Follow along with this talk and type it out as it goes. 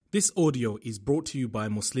This audio is brought to you by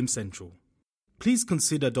Muslim Central. Please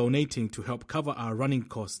consider donating to help cover our running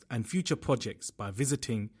costs and future projects by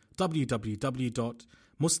visiting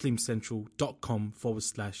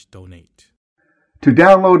www.muslimcentral.com/donate. To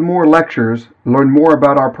download more lectures, learn more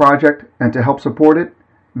about our project, and to help support it,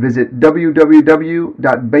 visit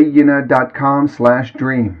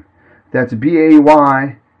www.bayyinah.com/dream. That's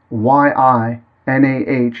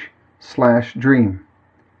BAYYINAH/dream.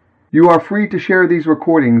 You are free to share these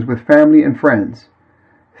recordings with family and friends.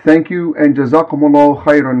 Thank you and Jazakumullah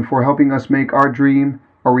khairan for helping us make our dream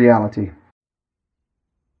a reality.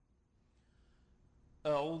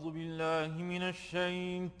 أعوذ بالله من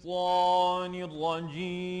الشيطان الرجيم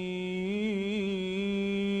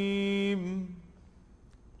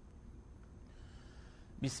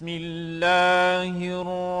بسم الله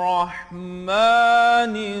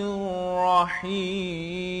الرحمن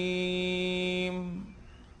الرحيم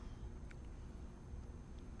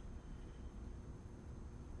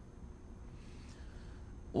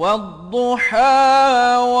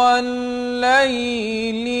والضحى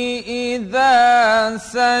والليل إذا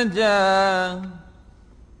سجى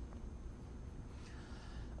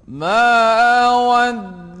ما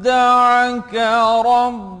ودعك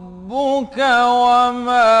ربك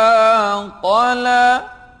وما قلى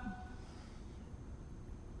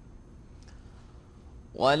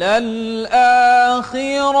وللآخرة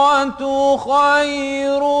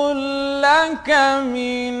خير لك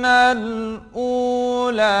من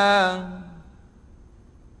الأولى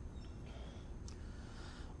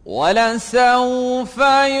ولسوف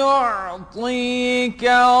يعطيك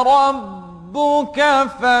ربك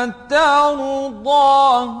فترضى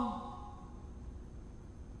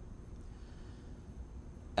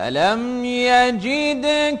ألم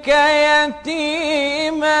يجدك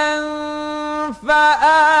يتيما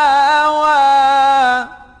فآوى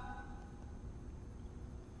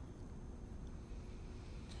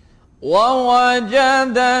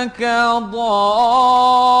ووجدك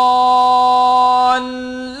ضالا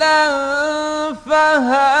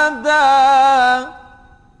فهدى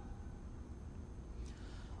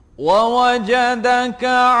ووجدك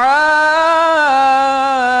عائلا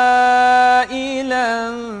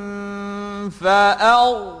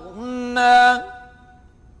فأغنى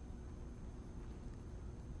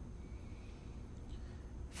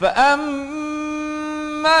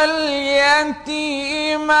فأما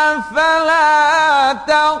اليتيم فلا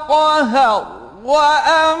تقهر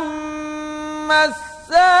وأما السائل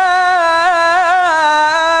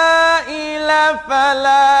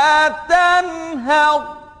فلا تنهر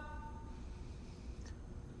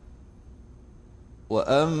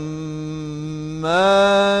وأما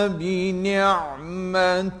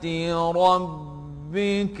بنعمة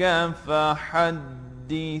ربك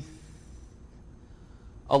فحدث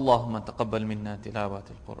اللهم تقبل منا تلاوة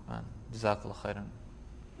القرآن جزاك الله خيرا.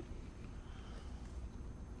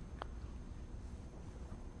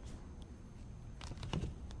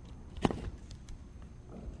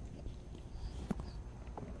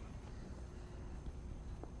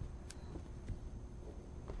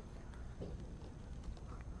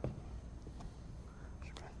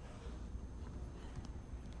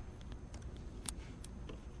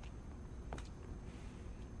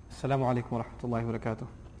 السلام عليكم ورحمة الله وبركاته.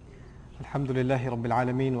 الحمد لله رب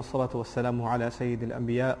العالمين والصلاة والسلام على سيد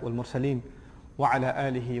الأنبياء والمرسلين وعلى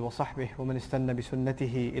آله وصحبه ومن استنى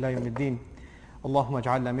بسنته إلى يوم الدين. اللهم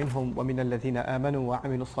اجعلنا منهم ومن الذين آمنوا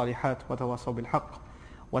وعملوا الصالحات وتواصوا بالحق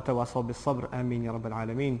وتواصوا بالصبر آمين يا رب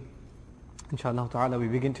العالمين. Inshallah ta'ala, we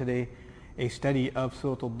begin today a study of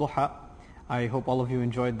Surah Al-Duha. I hope all of you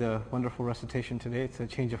enjoyed the wonderful recitation today. It's a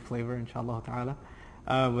change of flavor, inshallah ta'ala.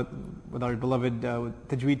 With our beloved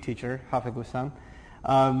Tajweed teacher, Hafiz Wissam.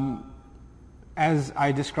 As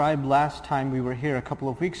I described last time we were here a couple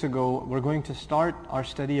of weeks ago, we're going to start our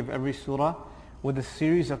study of every surah with a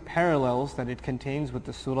series of parallels that it contains with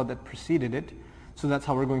the surah that preceded it. So that's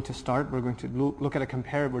how we're going to start. We're going to look at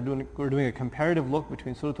we're doing a comparative look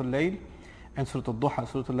between Surah Al-Layl and Surah Al-Duha.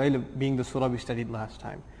 Surah Al-Layl being the surah we studied last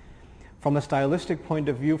time. From a stylistic point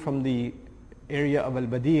of view, from the area of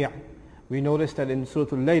Al-Badi', we noticed that in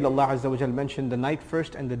Surah Al-Layl, Allah Azza wa Jal mentioned the night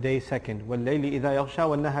first and the day second. وَاللَّيْلِ إِذَا يَغْشَى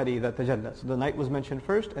وَالنَّهَرِ إِذَا تَجَلَّى. So the night was mentioned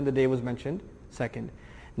first and the day was mentioned second.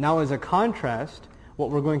 Now as a contrast,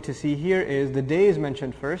 what we're going to see here is the day is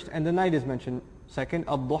mentioned first and the night is mentioned second.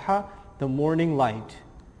 Ad-Duha, the morning light.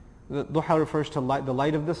 The Duha refers to light, the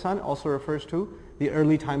light of the sun, also refers to the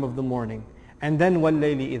early time of the morning. And then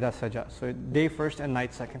وَاللَّيْلِ إِذَا سَجَى. So day first and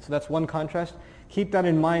night second. So that's one contrast. Keep that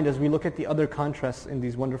in mind as we look at the other contrasts in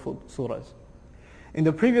these wonderful surahs. In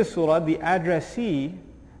the previous surah, the addressee,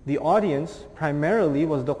 the audience, primarily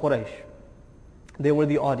was the Quraysh. They were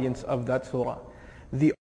the audience of that surah.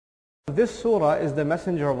 This surah is the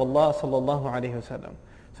Messenger of Allah sallallahu alaihi wasallam.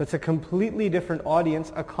 So it's a completely different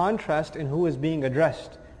audience. A contrast in who is being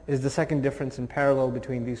addressed is the second difference in parallel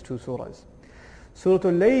between these two surahs. Surah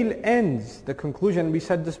Al-Layl ends, the conclusion, we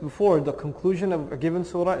said this before, the conclusion of a given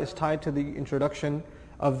surah is tied to the introduction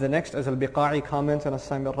of the next, as Al-Biqa'i comments and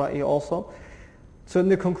As-Sami Al-Ra'i also. So in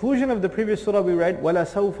the conclusion of the previous surah we read, وَلَا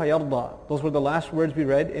سَوْفَ يَرْضَى. Those were the last words we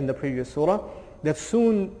read in the previous surah, that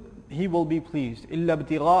soon He will be pleased. إِلَّا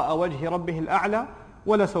ابْتِغَاءَ وَجْهِ رَبِّهِ الْأَعْلَى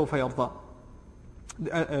وَلَا سَوْفَ يَرْضَى.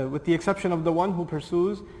 With the exception of the one who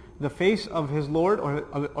pursues the face of his Lord or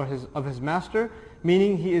of his Master,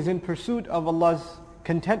 meaning he is in pursuit of Allah's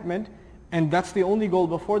contentment, and that's the only goal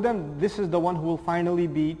before them. This is the one who will finally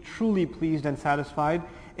be truly pleased and satisfied.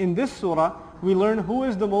 In this surah, we learn who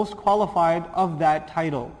is the most qualified of that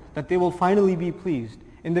title, that they will finally be pleased.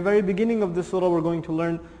 In the very beginning of the surah, we're going to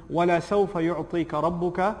learn وَلَا سَوْفَ يُعْطِيكَ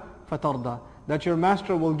رَبُّكَ فَتَرْضَى. That your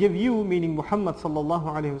Master will give you, meaning Muhammad sallallahu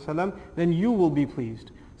alaihi wasallam, then you will be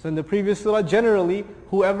pleased. So in the previous surah, generally,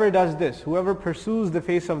 whoever does this, whoever pursues the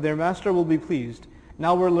face of their Master will be pleased.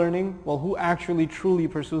 Now we're learning, well, who actually truly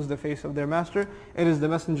pursues the face of their Master? It is the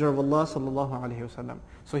Messenger of Allah sallallahu alaihi wasallam.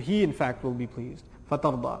 So he in fact will be pleased.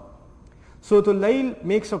 فَتَرْضَى. Surah Al-Layl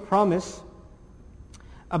makes a promise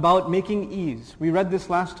about making ease. We read this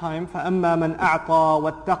last time. فَأَمَّا مَنْ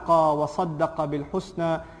أَعْطَى وَاتَّقَى وَصَدَّقَ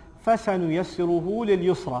بِالْحُسْنَى فَسَنُيَسِّرُهُ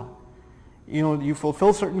لِلْيُسْرَى. You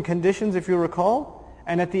fulfill certain conditions if you recall,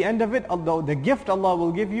 and at the end of it, although the gift Allah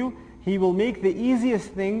will give you, He will make the easiest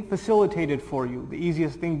thing facilitated for you. The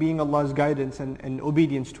easiest thing being Allah's guidance and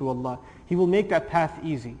obedience to Allah. He will make that path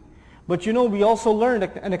easy. But we also learned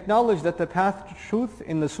and acknowledged that the path to truth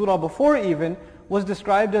in the surah before even was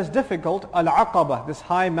described as difficult, al-aqaba, this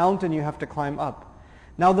high mountain you have to climb up.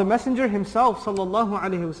 Now the Messenger himself, sallallahu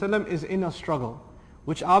alaihi wasallam, is in a struggle,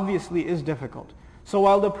 which obviously is difficult. So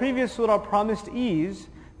while the previous surah promised ease,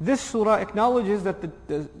 this surah acknowledges that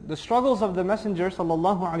the struggles of the Messenger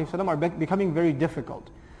sallallahu alaihi wasallam are becoming very difficult.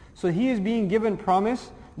 So he is being given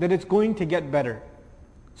promise that it's going to get better.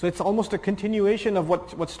 So it's almost a continuation of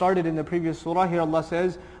what started in the previous surah. Here Allah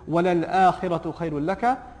says, وَلَلْآخِرَةُ خَيْرٌ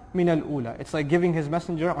لَكَ مِنَ الْأُولَى. It's like giving his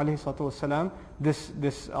Messenger alayhi salatu wasalam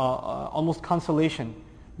this almost consolation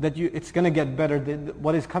that it's going to get better.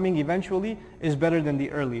 What is coming eventually is better than the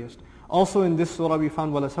earliest. Also in this surah we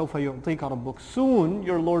found وَلَسَوْفَ يُعْطِيكَ رَبُّكَ. Soon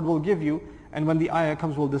your Lord will give you, and when the ayah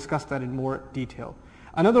comes we'll discuss that in more detail.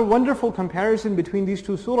 Another wonderful comparison between these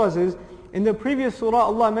two surahs is, in the previous surah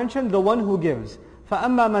Allah mentioned the one who gives.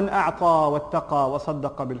 فَأَمَّا مَنْ أَعْطَى وَاتَّقَى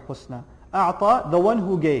وَصَدَّقَ بِالْحُسْنَى. A'ta, the one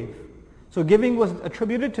who gave. So giving was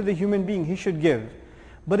attributed to the human being, he should give.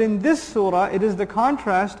 But in this surah it is the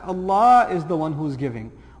contrast, Allah is the one who's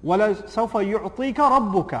giving. وَلَسَوْفَ يُعْطِيكَ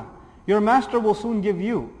رَبُّكَ. Your Master will soon give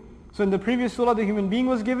you. So in the previous surah the human being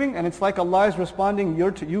was giving, and it's like Allah is responding,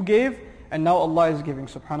 you gave, and now Allah is giving,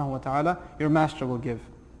 subhanahu wa ta'ala, your Master will give.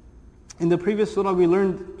 In the previous surah we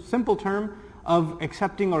learned simple term of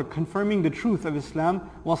accepting or confirming the truth of Islam,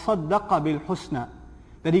 وَصَدَّقَ بِالْحُسْنَى.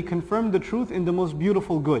 That he confirmed the truth in the most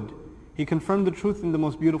beautiful good. He confirmed the truth in the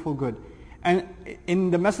most beautiful good. And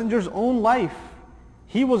in the Messenger's own life,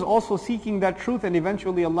 he was also seeking that truth, and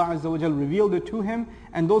eventually Allah Azza wa Jal revealed it to him.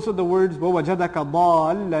 And those are the words, وَوَجَدَكَ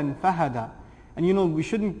ضَالًّا فَهَدَى. And we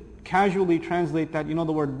shouldn't casually translate that. The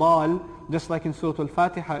word ضال, just like in Surah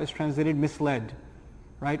Al-Fatiha, is translated misled,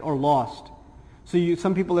 right, or lost. So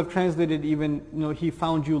some people have translated even, he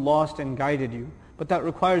found you lost and guided you. But that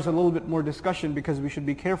requires a little bit more discussion, because we should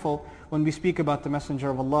be careful when we speak about the Messenger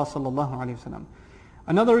of Allah sallallahu alaihi wasallam.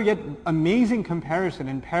 Another yet amazing comparison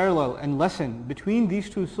and parallel and lesson between these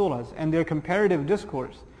two surahs and their comparative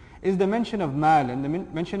discourse is the mention of mal and the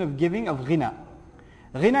mention of giving of ghina.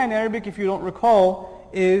 Ghina in Arabic, if you don't recall,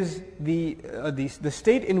 is the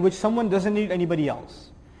state in which someone doesn't need anybody else.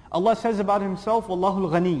 Allah says about Himself,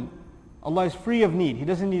 Wallahu al-Ghani. Allah is free of need. He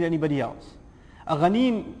doesn't need anybody else. A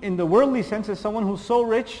ghani in the worldly sense is someone who's so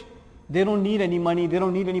rich, they don't need any money, they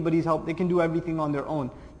don't need anybody's help, they can do everything on their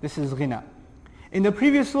own. This is ghina. In the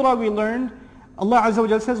previous surah we learned, Allah Azza wa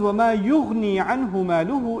Jalla says, وَمَا يُغْنِي عَنْهُ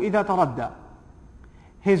مَالُهُ إِذَا تَرَدَّى.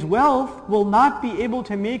 His wealth will not be able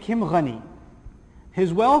to make him ghani.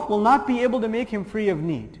 His wealth will not be able to make him free of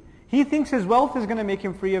need. He thinks his wealth is going to make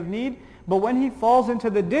him free of need, but when he falls into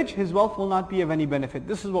the ditch, his wealth will not be of any benefit.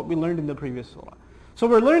 This is what we learned in the previous surah. So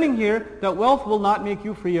we're learning here that wealth will not make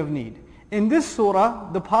you free of need. In this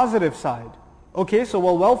surah, the positive side. Okay, so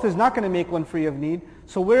wealth is not going to make one free of need.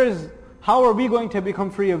 So how are we going to become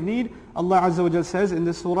free of need? Allah Azza wa Jalla says in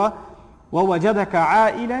this surah, وَوَجَدَكَ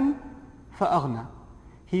عَائِلًا فَأَغْنَى.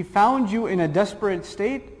 He found you in a desperate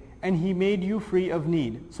state, and He made you free of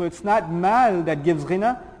need. So it's not mal that gives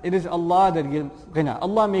ghina, it is Allah that gives ghina.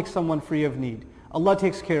 Allah makes someone free of need. Allah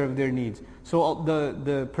takes care of their needs. So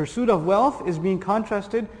the pursuit of wealth is being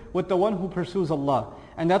contrasted with the one who pursues Allah.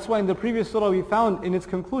 And that's why in the previous surah we found in its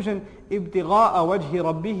conclusion, ibtigha'a wajhi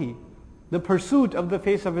rabbihi, the pursuit of the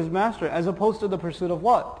face of his master, as opposed to the pursuit of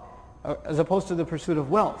what? As opposed to the pursuit of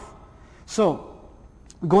wealth. So,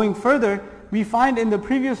 going further, we find in the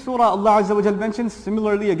previous surah Allah Azza wa Jal mentions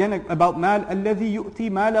similarly again about mal, الَّذِي يُؤْتِي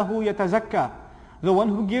مَالَهُ يَتَزَكَّى, the one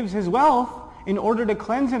who gives his wealth in order to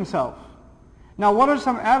cleanse himself. Now what are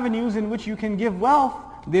some avenues in which you can give wealth?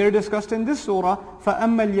 They are discussed in this surah.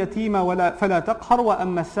 فَأَمَّا الْيَتِيمَ فَلَا تَقْهَرْ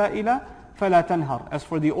وَأَمَّا السَّائِلَ فَلَا تَنْهَرْ. As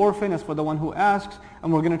for the orphan, as for the one who asks,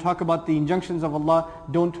 and we're going to talk about the injunctions of Allah,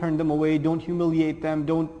 don't turn them away, don't humiliate them,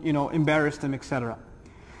 don't embarrass them, etc.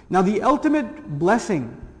 Now the ultimate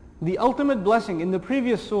blessing in the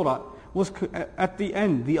previous surah was at the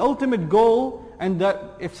end, the ultimate goal, and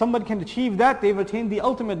that if someone can achieve that, they've attained the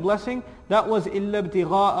ultimate blessing. That was إِلَّا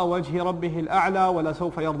ابْتِغَاءَ وَجْهِ رَبِّهِ الْأَعْلَى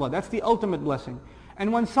وَلَسَوْفَ يَرْضَى. That's the ultimate blessing.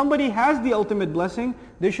 And when somebody has the ultimate blessing,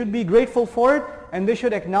 they should be grateful for it, and they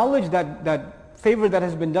should acknowledge that favor that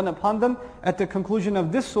has been done upon them. At the conclusion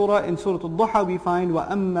of this surah, in Surah Duha, we find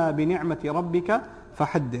وَأَمَّا بِنِعْمَةِ رَبِّكَ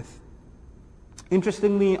فَحَدِّثْ.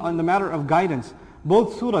 Interestingly, on the matter of guidance,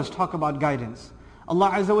 both surahs talk about guidance.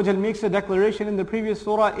 Allah Azza wa Jal makes a declaration in the previous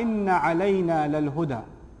surah, إِنَّ عَلَيْنَا لَلْهُدَى.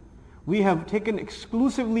 We have taken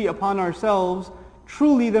exclusively upon ourselves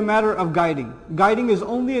truly the matter of guiding. Guiding is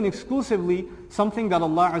only and exclusively something that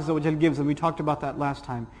Allah Azza wa Jal gives, and we talked about that last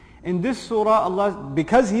time. In this surah, Allah,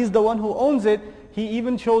 because He's the one who owns it, He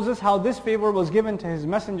even shows us how this favor was given to His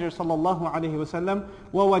Messenger sallallahu alaihi wasallam.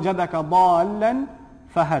 وَوَجَدَكَ ضَالًّا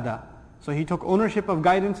فَهَدَى. So He took ownership of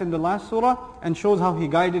guidance in the last surah and shows how He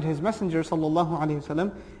guided His Messenger sallallahu alaihi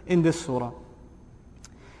wasallam in this surah.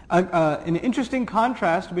 An interesting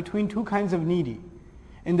contrast between two kinds of needy.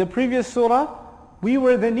 In the previous surah, we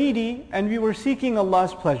were the needy and we were seeking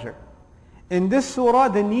Allah's pleasure. In this surah,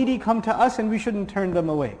 the needy come to us and we shouldn't turn them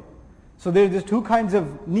away. So there's two kinds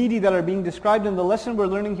of needy that are being described, and the lesson we're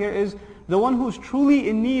learning here is the one who's truly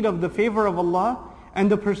in need of the favor of Allah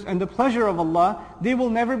and the pleasure of Allah, they will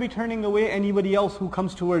never be turning away anybody else who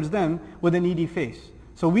comes towards them with a needy face.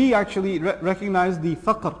 So we actually recognize the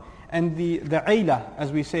faqr and the ayla,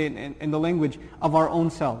 as we say in the language, of our own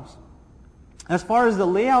selves. As far as the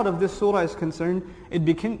layout of this surah is concerned, it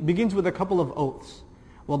begins with a couple of oaths.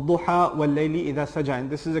 وَالضُّحَى وَاللَّيْلِ إِذَا سَجَى. And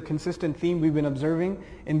this is a consistent theme we've been observing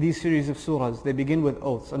in these series of surahs. They begin with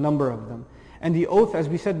oaths, a number of them. And the oath, as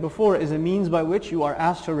we said before, is a means by which you are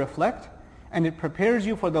asked to reflect, and it prepares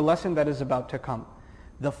you for the lesson that is about to come.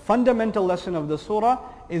 The fundamental lesson of the surah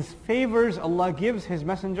is favors Allah gives His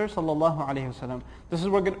Messenger sallallahu alaihi wasallam. This is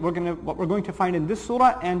what we're going to find in this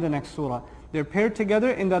surah and the next surah. They're paired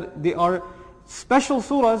together in that they are special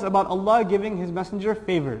surahs about Allah giving His Messenger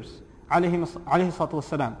favors, alayhi salatu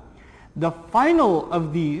wasalam. The final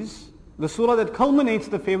of these, the surah that culminates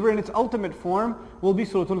the favor in its ultimate form, will be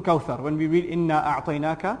Surah Al-Kawthar, when we read Inna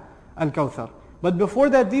a'tainaka al-Kawthar. But before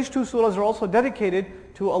that, these two surahs are also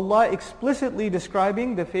dedicated to Allah explicitly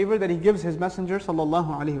describing the favor that He gives His Messenger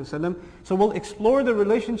sallallahu alaihi wasallam. So we'll explore the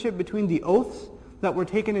relationship between the oaths that were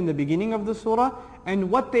taken in the beginning of the surah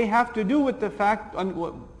and what they have to do with the fact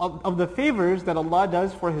of the favors that Allah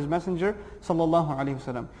does for His Messenger sallallahu alaihi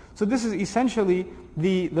wasallam. So this is essentially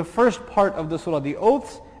the first part of the surah, the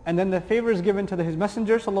oaths, and then the favors given to His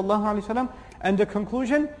Messenger sallallahu alaihi wasallam, and the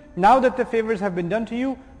conclusion. Now that the favors have been done to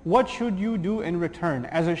you, what should you do in return?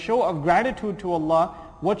 As a show of gratitude to Allah,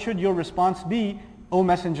 what should your response be, O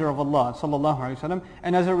Messenger of Allah sallallahu alaihi wasallam?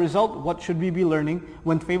 And as a result, what should we be learning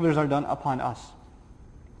when favors are done upon us?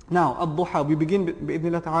 Now, Ad-Duha, we begin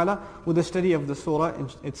bi'idhnillah ta'ala with the study of the surah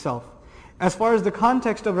itself. As far as the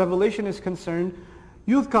context of revelation is concerned,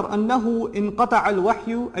 يُذْكَرْ أَنَّهُ انْقَطَعَ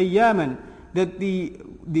الْوَحْيُ أَيَّامًا, that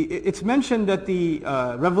it's mentioned that the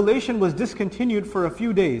revelation was discontinued for a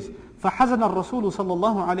few days. فَحَزَنَ الرَّسُولُ صَلَّى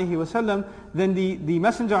اللَّهُ عَلَيْهِ وَسَلَّمْ. Then the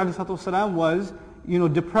Messenger ﷺ was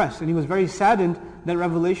depressed, and he was very saddened that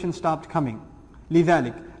revelation stopped coming.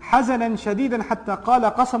 لذلك حزنا شديدا حتى قال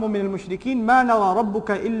قسم من المشركين ما نرى ربك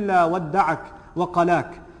إلا ودعك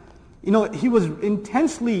وقلاك. He was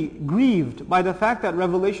intensely grieved by the fact that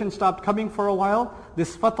revelation stopped coming for a while,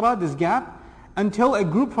 this fatra, this gap, until a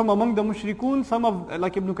group from among the mushrikun, some of,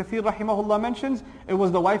 like Ibn Kathir rahimahullah mentions, it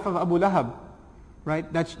was the wife of Abu Lahab,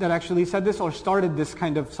 right, that actually said this or started this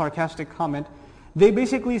kind of sarcastic comment. They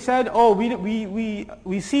basically said, oh,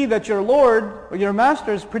 we see that your Lord or your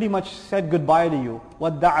master has pretty much said goodbye to you.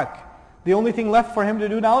 وَدَّعَكْ. The only thing left for him to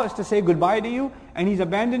do now is to say goodbye to you, and he's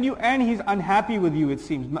abandoned you, and he's unhappy with you, it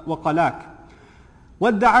seems. وَقَلَاكَ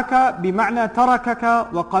وَدَّعَكَ بِمَعْنَى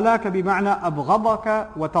تَرَكَكَ وَقَلَاكَ بِمَعْنَى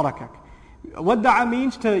أَبْغَضَكَ وَتَرَكَكَ. Wadda'a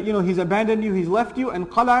means to, he's abandoned you, he's left you, and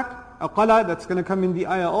qala, that's going to come in the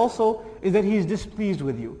ayah also, is that he's displeased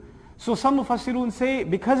with you. So some mufassirun say,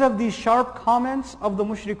 because of these sharp comments of the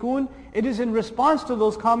mushrikun, it is in response to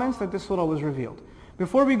those comments that this surah was revealed.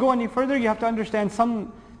 Before we go any further, you have to understand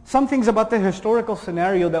some things about the historical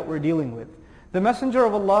scenario that we're dealing with. The Messenger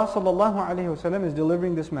of Allah sallallahu alaihi wasallam is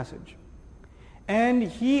delivering this message. And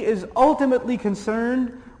he is ultimately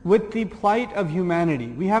concerned with the plight of humanity.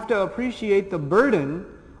 We have to appreciate the burden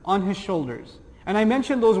on his shoulders. And I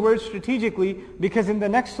mentioned those words strategically because in the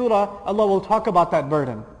next surah, Allah will talk about that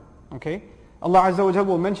burden. Okay? Allah Azza wa Jalla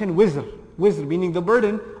will mention wizr, meaning the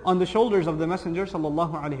burden on the shoulders of the Messenger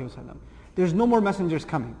sallallahu alaihi wasallam. There's no more messengers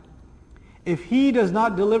coming. If he does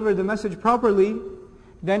not deliver the message properly,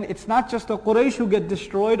 then it's not just the Quraysh who get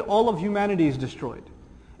destroyed, all of humanity is destroyed.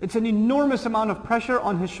 It's an enormous amount of pressure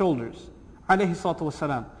on his shoulders, alayhi salatu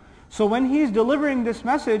wasalam. So when he's delivering this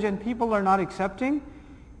message and people are not accepting,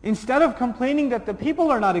 instead of complaining that the people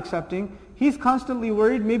are not accepting, he's constantly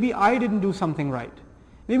worried, maybe I didn't do something right.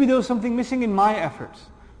 Maybe there was something missing in my efforts.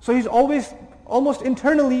 So he's always, almost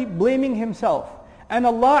internally blaming himself. And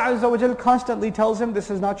Allah Azza wa Jal constantly tells him, this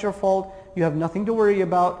is not your fault, you have nothing to worry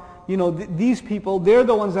about. These people, they're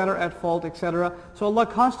the ones that are at fault, etc. So Allah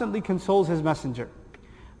constantly consoles His Messenger.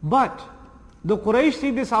 But the Quraysh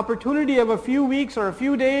see this opportunity of a few weeks or a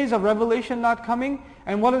few days of revelation not coming,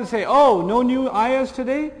 and what do they say? Oh, no new ayahs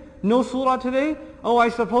today? No surah today? Oh, I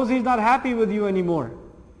suppose he's not happy with you anymore.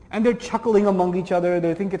 And they're chuckling among each other.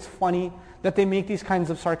 They think it's funny that they make these kinds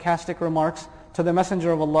of sarcastic remarks to the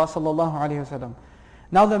Messenger of Allah sallallahu alaihi wasallam.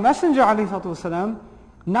 Now the Messenger alaihi wasallam,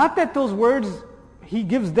 not that those words, he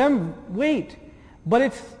gives them weight, but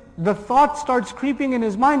it's the thought starts creeping in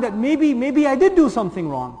his mind that maybe I did do something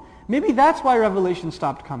wrong. Maybe that's why revelation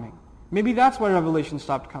stopped coming. One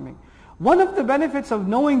of the benefits of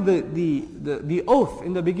knowing the oath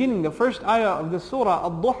in the beginning, the first ayah of the surah,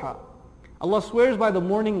 Duha, Allah swears by the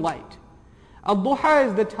morning light. Duha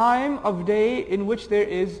is the time of day in which there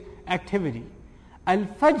is activity.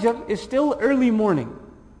 Al-Fajr is still early morning.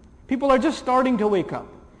 People are just starting to wake up.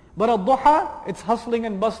 But Duha, it's hustling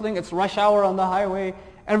and bustling, it's rush hour on the highway,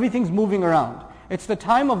 everything's moving around. It's the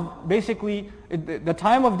time of, the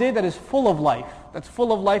time of day that is full of life. That's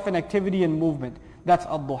full of life and activity and movement. That's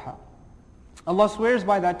Duha. Allah swears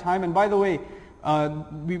by that time. And by the way,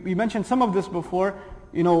 we mentioned some of this before.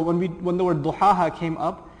 When the word Duha A came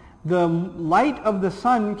up, the light of the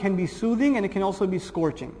sun can be soothing and it can also be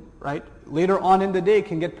scorching, right? Later on in the day it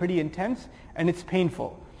can get pretty intense and it's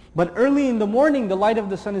painful. But early in the morning the light of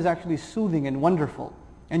the sun is actually soothing and wonderful.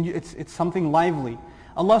 And it's something lively.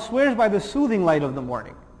 Allah swears by the soothing light of the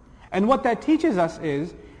morning. And what that teaches us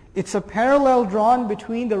is, it's a parallel drawn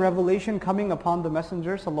between the revelation coming upon the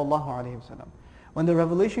Messenger sallallahu alaihi wasallam. When the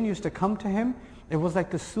revelation used to come to him, it was like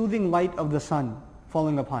the soothing light of the sun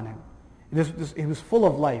falling upon him. It was full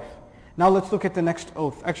of life. Now let's look at the next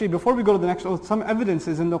oath. Actually, before we go to the next oath, some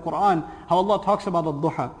evidences in the Quran, how Allah talks about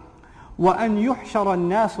al-duha. وَأَنْ يُحْشَرَ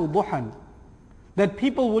النَّاسُ ضُحًا, that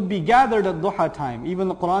people would be gathered at duha time. Even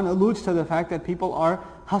the Quran alludes to the fact that people are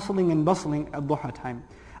hustling and bustling at duha time.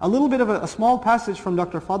 A little bit of a small passage from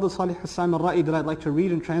Dr. Fadl Salih Hassan al-Ra'i that I'd like to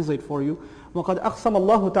read and translate for you. وَقَدْ أَقْسَمَ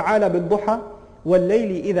اللَّهُ تَعَالَى بِالضُّحَى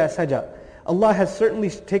وَاللَّيْلِ إِذَا سَجَى. Allah has certainly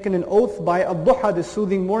taken an oath by al-duha, the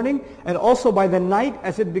soothing morning, and also by the night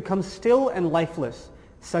as it becomes still and lifeless.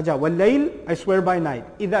 Saja, wal-layl, I swear by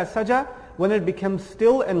night. إِذَا سَجَى, when it becomes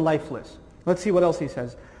still and lifeless. Let's see what else he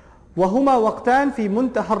says. وَهُمَا وَقْتَانْ فِي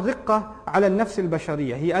مُنْتَهَى الرِّقَّةِ عَلَى النَّفْسِ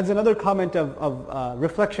الْبَشَرِيَّةِ. He adds another comment of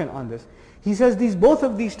reflection on this. He says both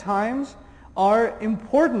of these times are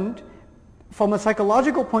important from a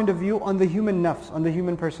psychological point of view on the human nafs, on the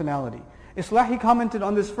human personality. Islahi commented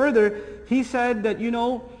on this further. He said that,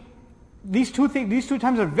 these two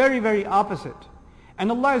times are very, very opposite. And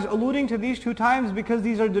Allah is alluding to these two times because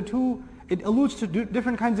these are it alludes to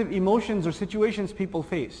different kinds of emotions or situations people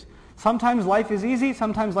face. Sometimes life is easy,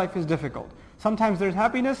 sometimes life is difficult. Sometimes there's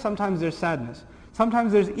happiness, sometimes there's sadness.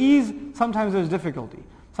 Sometimes there's ease, sometimes there's difficulty.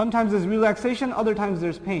 Sometimes there's relaxation, other times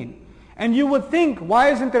there's pain. And you would think,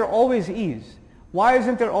 why isn't there always ease? Why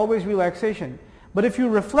isn't there always relaxation? But if you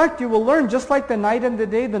reflect, you will learn, just like the night and the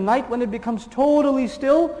day, the night when it becomes totally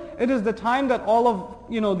still, it is the time that all of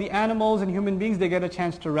the animals and human beings, they get a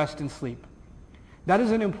chance to rest and sleep. That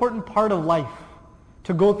is an important part of life,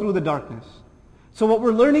 to go through the darkness. So what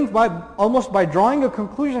we're learning almost by drawing a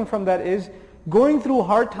conclusion from that is, going through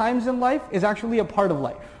hard times in life is actually a part of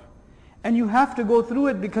life. And you have to go through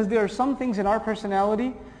it because there are some things in our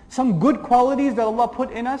personality, some good qualities that Allah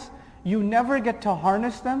put in us, you never get to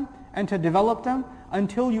harness them and to develop them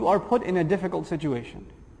until you are put in a difficult situation.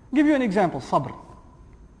 I'll give you an example, sabr.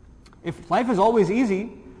 If life is always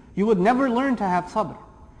easy, you would never learn to have sabr.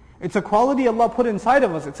 It's a quality Allah put inside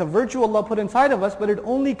of us, it's a virtue Allah put inside of us, but it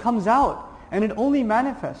only comes out and it only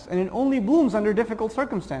manifests and it only blooms under difficult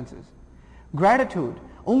circumstances. Gratitude.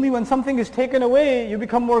 Only when something is taken away, you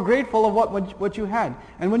become more grateful of what you had.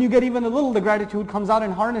 And when you get even a little, the gratitude comes out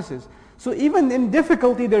and harnesses. So even in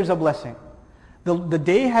difficulty, there's a blessing. The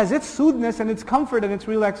day has its soothness and its comfort and its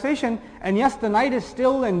relaxation. And yes, the night is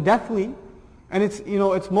still and deathly, and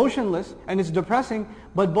it's motionless and it's depressing,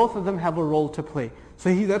 but both of them have a role to play.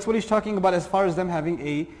 So that's what he's talking about as far as them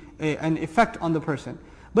having an effect on the person.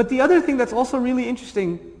 But the other thing that's also really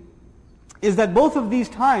interesting is that both of these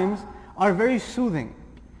times are very soothing.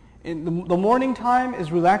 In the morning time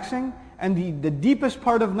is relaxing, and the deepest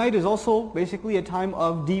part of night is also basically a time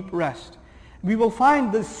of deep rest. We will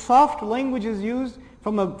find the soft language is used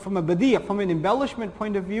from a badi', from an embellishment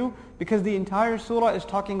point of view, because the entire surah is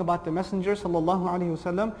talking about the Messenger sallallahu alaihi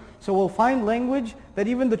wasallam. So we'll find language that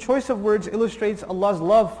even the choice of words illustrates Allah's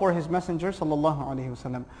love for His Messenger sallallahu alaihi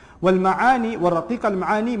wasallam. والمعاني والرقيق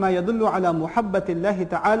المعاني ما يدل على محبة الله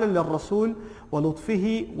تعالى للرسول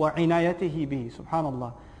ولطفه وعنايته به.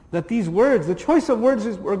 Subhanallah. That these words, the choice of words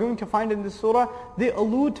we're going to find in this surah, they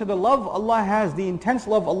allude to the love Allah has, the intense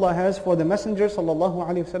love Allah has for the Messenger sallallahu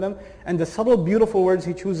alaihi wasallam, and the subtle, beautiful words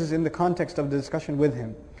He chooses in the context of the discussion with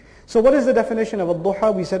him. So what is the definition of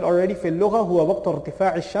al-duha? We said already, في اللغة هو وقت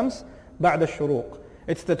ارتفاع الشمس بعد الشروق.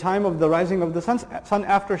 It's the time of the rising of the sun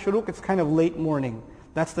after shuruq. It's kind of late morning.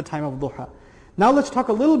 That's the time of duha. Now let's talk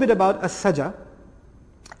a little bit about as-sajah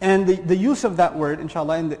and the use of that word,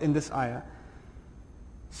 inshallah, in this ayah.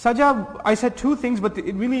 Sajah, I said two things, but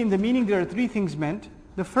really in the meaning there are three things meant.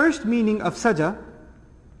 The first meaning of sajah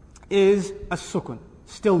is as-sukun,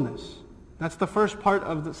 stillness. That's the first part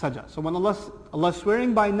of the sajah. So when Allah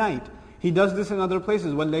swearing by night, He does this in other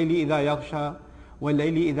places. وَاللَّيْلِ إِذَا يَغْشَى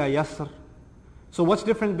وَاللَّيْلِ إِذَا يَسْرِ. So what's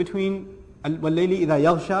different between وَاللَّيْلِ إِذَا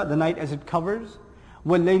يَغْشَى, the night as it covers,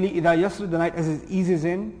 وَاللَّيْلِ إِذَا يَسْرِ, the night as it eases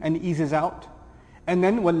in and eases out, and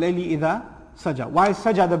then وَاللَّيْلِ إِذَا sajah. Why is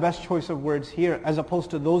sajah the best choice of words here as opposed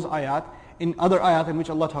to those ayat, in other ayat in which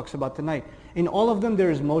Allah talks about the night? In all of them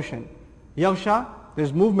there is motion. Yaghsha,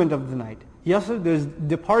 there's movement of the night. Yasr, there's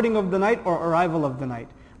departing of the night or arrival of the night.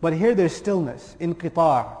 But here there's stillness,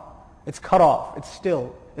 inqitar. It's cut off, it's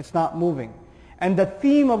still, it's not moving. And the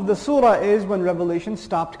theme of the surah is when revelation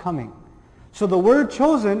stopped coming. So the word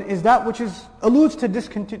chosen is that which alludes to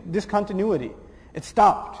discontinuity. It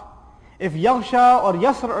stopped. If yaghsha or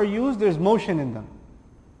yasr are used, there's motion in them.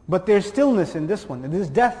 But there's stillness in this one. There's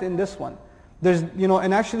death in this one. There's,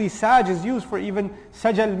 and actually saj is used for even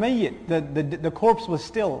sajal mayyit, the corpse was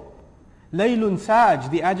still. Laylun saj,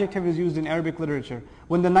 the adjective is used in Arabic literature.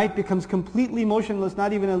 When the night becomes completely motionless,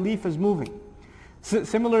 not even a leaf is moving.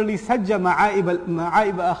 Similarly, sajja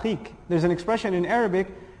ma'aib akhik. There's an expression in Arabic,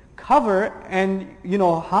 cover and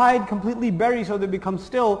hide, completely bury so that it becomes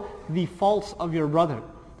still the faults of your brother.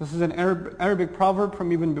 This is an Arabic proverb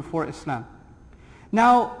from even before Islam.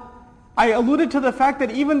 Now, I alluded to the fact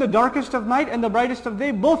that even the darkest of night and the brightest of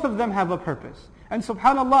day, both of them have a purpose. And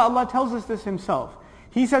subhanAllah, Allah tells us this Himself.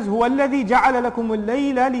 He says, هُوَ الَّذِي جَعَلَ لَكُمُ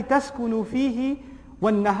اللَّيْلَ لِتَسْكُنُوا فِيهِ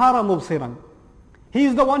وَالنَّهَارَ مُبْصِرًا. He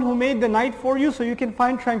is the one who made the night for you so you can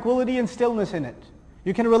find tranquility and stillness in it.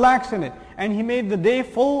 You can relax in it. And He made the day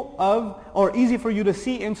full of, or easy for you to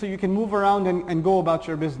see in so you can move around and go about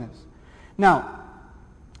your business. Now,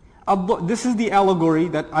 this is the allegory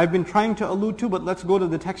that I've been trying to allude to, but let's go to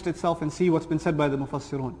the text itself and see what's been said by the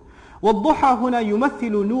Mufassirun. وَالضُّحَى هُنَا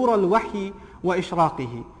يُمَثِّلُ نُورَ الْوَحْيِ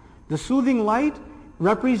وَإِشْرَاقِهِ. The soothing light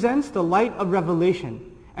represents the light of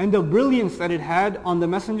revelation and the brilliance that it had on the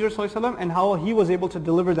Messenger ﷺ and how he was able to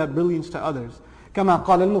deliver that brilliance to others. كما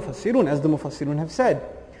قال المفسرون, as the Mufassirun have said.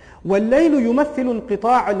 وَاللَّيْلُ يُمَثِّلُ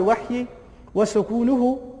انْقِطَاعَ الْوَحْيِ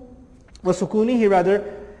وَسُكُونِهِ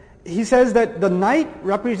rather. He says that the night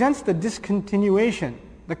represents the discontinuation,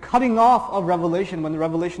 the cutting off of revelation when the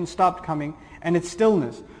revelation stopped coming, and its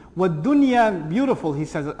stillness. وَالدُّنْيَا, beautiful, he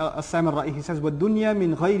says, As-Samarra'i, he says, وَالدُّنْيَا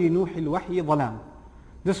مِنْ غَيْرِ نُوحِ الْوَحْيِ ظَلَامٍ.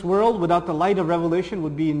 This world without the light of revelation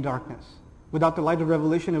would be in darkness. Without the light of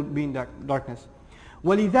revelation it would be in darkness.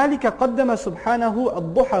 وَلِذَلِكَ قَدَّمَ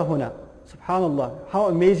سُبْحَانَهُ الضُّحَى هُنَا. SubhanAllah, how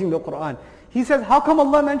amazing the Qur'an. He says, how come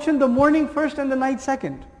Allah mentioned the morning first and the night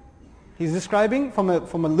second? He's describing from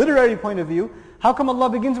a literary point of view, how come Allah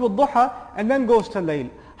begins with duha and then goes to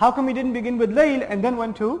layl? How come He didn't begin with layl and then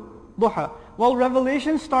went to duha? Well,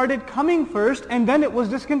 revelation started coming first and then it was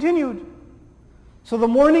discontinued. So the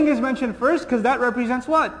morning is mentioned first because that represents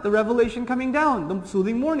what? The revelation coming down, the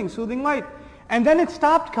soothing morning, soothing light. And then it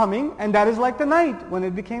stopped coming, and that is like the night when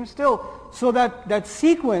it became still. So that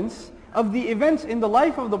sequence of the events in the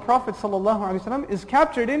life of the Prophet ﷺ is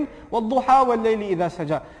captured in وَالضُّحَى وَاللَّيْلِ إِذَا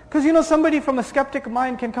سَجَى. Because somebody from a skeptic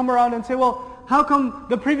mind can come around and say, well, how come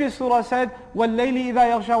the previous surah said وَاللَّيْلِ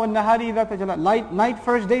إِذَا يَغْشَى وَالنَّهَارِ إِذَا تَجَلَى, night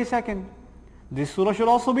first, day second. This surah should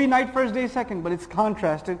also be night first, day second, but it's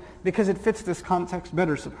contrasted because it fits this context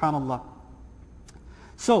better, subhanallah.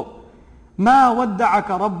 So, مَا وَدَّعَكَ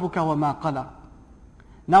رَبُّكَ وَمَا قَلَى.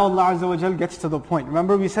 Now Allah Azza wa Jal gets to the point.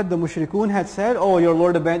 Remember we said the mushrikun had said, oh,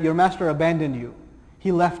 your master abandoned you.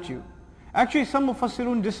 He left you. Actually, some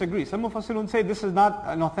Mufassirun disagree. Some Mufassirun say this is not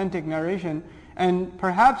an authentic narration, and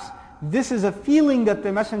perhaps this is a feeling that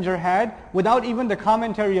the messenger had without even the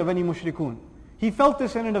commentary of any mushrikun. He felt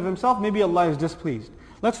this in and of himself, maybe Allah is displeased.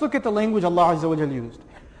 Let's look at the language Allah Azza wa Jal used.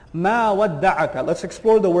 مَا وَدَّعَكَ. Let's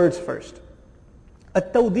explore the words first.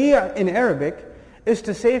 At-tawdi' in Arabic is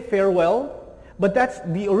to say farewell, but that's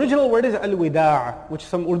the original word is al-wida', which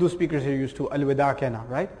some Urdu speakers are used to, al-wida' kena,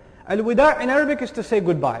 right? Al-wida' in Arabic is to say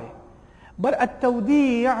goodbye. But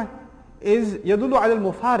at-tawdi' is yadullu ala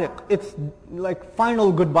al-mufariq. It's like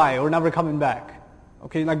final goodbye or never coming back.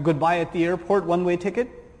 Okay, like goodbye at the airport, one-way ticket,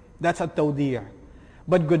 that's at-tawdi'.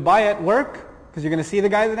 But goodbye at work, because you're going to see the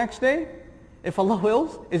guy the next day, if Allah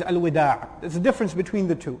wills, is al-wida'. There's a difference between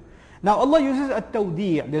the two. Now Allah uses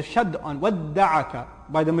at-tawdi', the shadd on wadda'aka.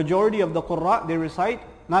 By the majority of the Qurra, they recite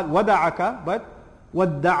not wada'aka, but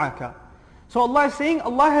wadda'aka. So Allah is saying,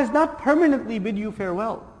 Allah has not permanently bid you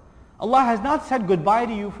farewell. Allah has not said goodbye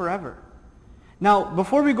to you forever. Now,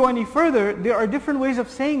 before we go any further, there are different ways of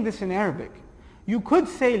saying this in Arabic. You could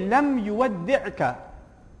say, lam yuwaddi'ka.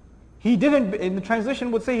 He didn't, in the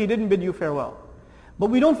translation would say, he didn't bid you farewell. But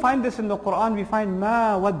we don't find this in the Quran, we find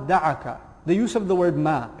ma wadda'aka. The use of the word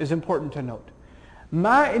ma is important to note.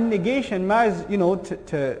 Ma in negation, ma is,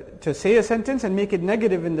 to say a sentence and make it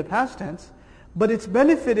negative in the past tense, but its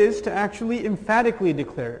benefit is to actually emphatically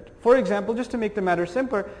declare it. For example, just to make the matter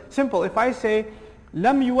simple, if I say,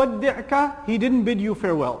 lam yuwaddi'ka, he didn't bid you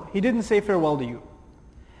farewell. He didn't say farewell to you.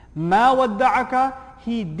 Ma wadda'aka,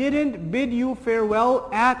 he didn't bid you farewell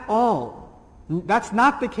at all. That's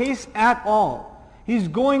not the case at all. He's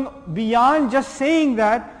going beyond just saying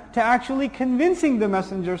that to actually convincing the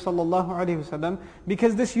Messenger ﷺ,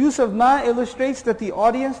 because this use of ma illustrates that the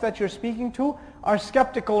audience that you're speaking to are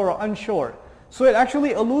skeptical or unsure. So it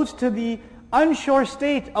actually alludes to the unsure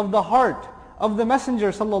state of the heart of the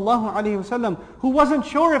Messenger ﷺ, who wasn't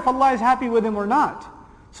sure if Allah is happy with him or not.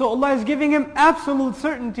 So Allah is giving him absolute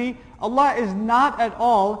certainty. Allah is not at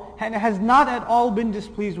all, and has not at all been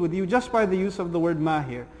displeased with you, just by the use of the word ma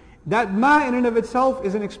here. That ma in and of itself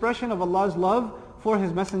is an expression of Allah's love for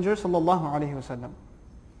His Messenger ﷺ.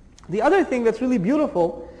 The other thing that's really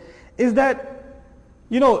beautiful is that,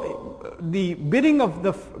 the bidding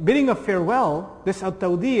of farewell, this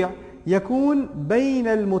at-tawdi' يكون بين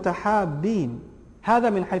المتحابين هذا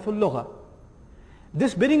من حيث اللغة.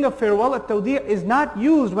 This bidding of farewell at-tawdi' is not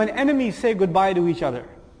used when enemies say goodbye to each other.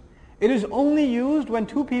 It is only used when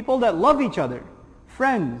two people that love each other,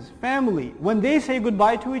 friends, family, when they say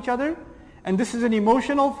goodbye to each other, and this is an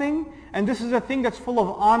emotional thing, and this is a thing that's full of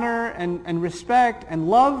honor and respect and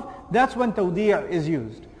love, that's when tawdi' is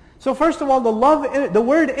used. So first of all, the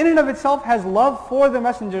word in and of itself has love for the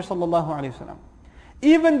Messenger ﷺ,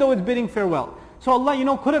 even though it's bidding farewell. So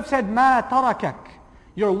Allah, could have said, ma tarakak.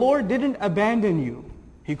 Your Lord didn't abandon you.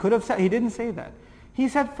 He could have said, He didn't say that. He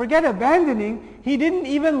said, forget abandoning, He didn't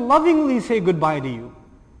even lovingly say goodbye to you.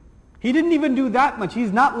 He didn't even do that much.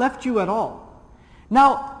 He's not left you at all.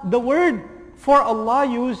 Now, the word for Allah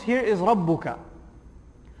used here is Rabbuka.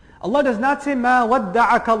 Allah does not say, ma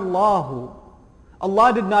wadda'aka Allahu.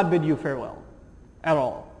 Allah did not bid you farewell at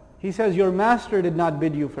all. He says, your master did not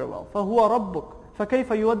bid you farewell. فَهُوَ رَبُّكَ فَكَيْفَ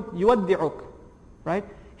يُوَدِّعُكَ. Right?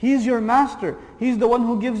 He's your master. He's the one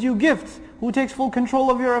who gives you gifts, who takes full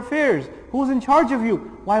control of your affairs, who's in charge of you.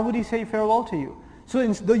 Why would He say farewell to you? So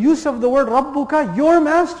in the use of the word Rabbuka, your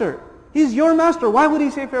master. He's your master. Why would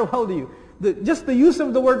He say farewell to you? Just the use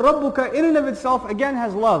of the word Rabbuka in and of itself again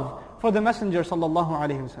has love for the Messenger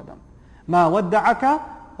ﷺ. Ma wadda'aka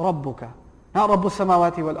Rabbuka. Not Rabbus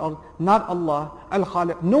samawati wal ard, not Allah,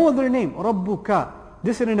 Al-Khaliq, no other name, Rabbuka.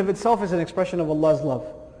 This in and of itself is an expression of Allah's love.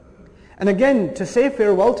 And again, to say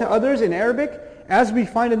farewell to others in Arabic, as we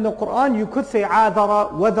find in the Quran, you could say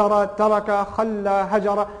adara, wadara, taraka, khalla,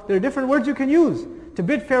 hajara. There are different words you can use to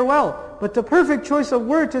bid farewell. But the perfect choice of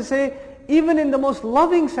word to say, even in the most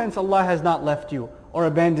loving sense, Allah has not left you or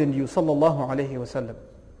abandoned you, sallallahu alayhi wa sallam.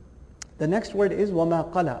 The next word is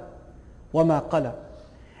وَمَا قَلَى. وَمَا قَلَى.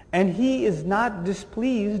 And He is not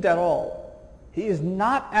displeased at all. He is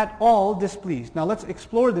not at all displeased. Now let's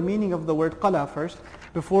explore the meaning of the word qala first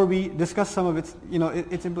before we discuss some of its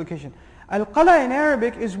implication. Al-qala in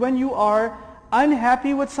Arabic is when you are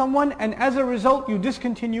unhappy with someone and as a result you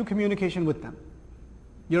discontinue communication with them.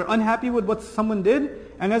 You're unhappy with what someone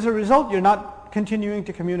did and as a result you're not continuing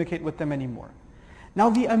to communicate with them anymore. Now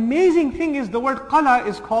the amazing thing is the word qala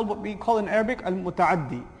is called what we call in Arabic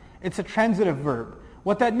al-muta'addi. It's a transitive verb.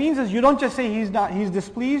 What that means is you don't just say he's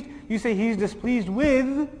displeased, you say he's displeased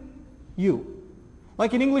with you.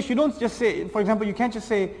 Like in English you don't just say, for example, you can't just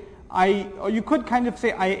say or you could kind of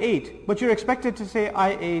say I ate, but you're expected to say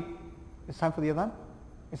I ate. It's time for the adhan?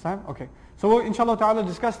 It's time? Okay. So we'll inshallah ta'ala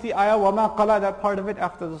discuss the ayah وَمَا قَلَى, that part of it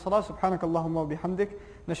after the salah. سبحانك اللهم وبحمدك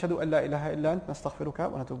نشهد أن لا إله إلا أنت نستغفرك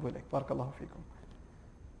ونتوب إليك. بارك الله فيكم.